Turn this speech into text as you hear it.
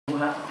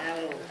now.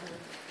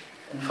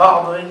 And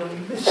Father, in the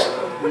midst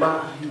of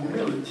my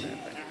humility,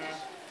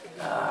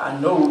 I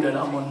know that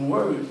I'm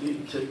unworthy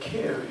to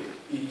carry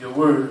your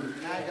word.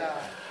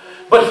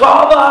 But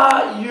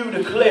Father, you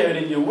declared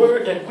in your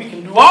word that we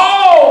can do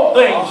all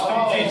things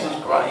through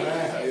Jesus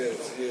Christ.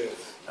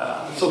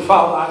 So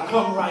Father, I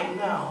come right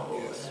now,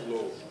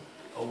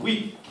 a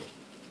weak,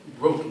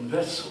 broken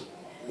vessel.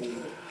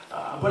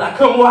 But I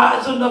come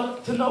wise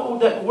enough to know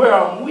that where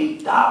I'm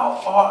weak,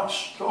 thou art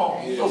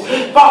strong. So,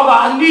 Father,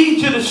 I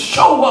need you to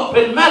show up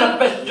and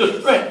manifest your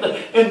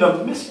strength in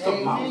the midst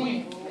of my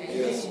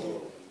weakness.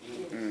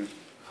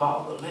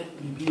 Father,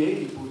 let me be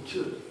able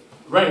to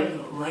rain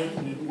a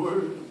rain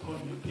word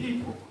upon your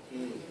people.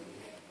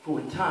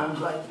 For in times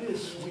like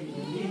this, we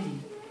need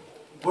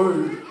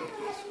word.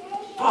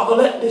 Father,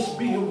 let this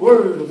be a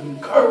word of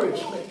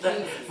encouragement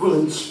that will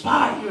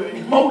inspire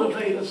and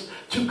motivate us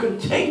to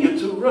continue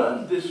to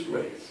run this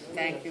race.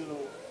 Thank you,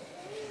 Lord.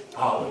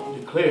 Father, you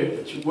declared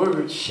that your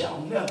word shall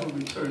never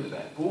return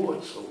back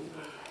void. So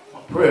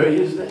my prayer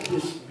is that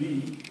this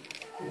be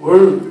a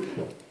word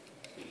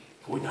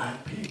for thy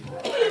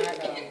people.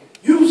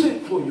 Use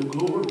it for your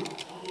glory.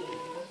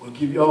 We'll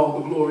give you all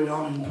the glory,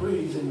 honor, and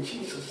praise in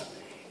Jesus'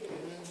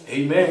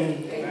 name.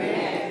 Amen.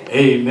 Amen.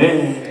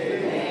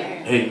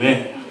 Amen. Amen.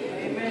 Amen.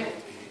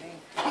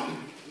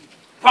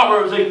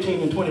 Proverbs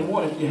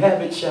 18:21, if you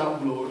have it,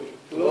 shout glory.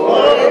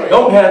 Glory.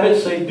 Don't have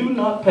it, say, do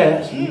not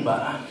pass me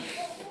by.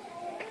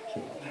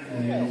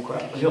 And no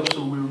crowd help,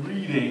 so we're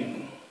reading